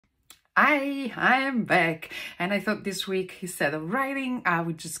I am back, and I thought this week, instead of writing, I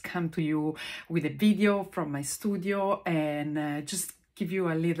would just come to you with a video from my studio and just give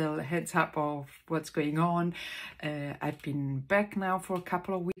you a little heads up of what's going on. I've been back now for a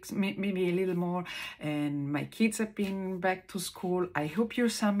couple of weeks, maybe a little more, and my kids have been back to school. I hope your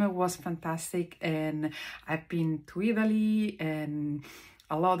summer was fantastic, and I've been to Italy and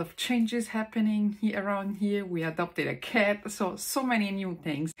a lot of changes happening around here. We adopted a cat, so many new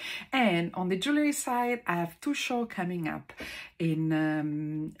things. And on the jewelry side, I have two shows coming up.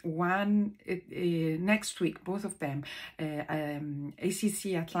 In one next week, both of them,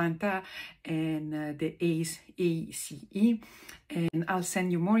 ACC Atlanta and the ACE. And I'll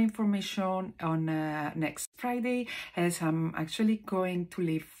send you more information on next Friday, as I'm actually going to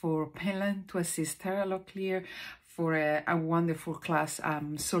leave for Penland to assist Tara Locklear for a wonderful class.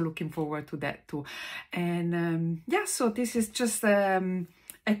 I'm so looking forward to that too. And yeah, so this is just a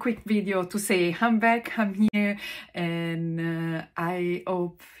quick video to say I'm back, I'm here, and I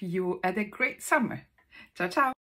hope you had a great summer. Ciao, ciao.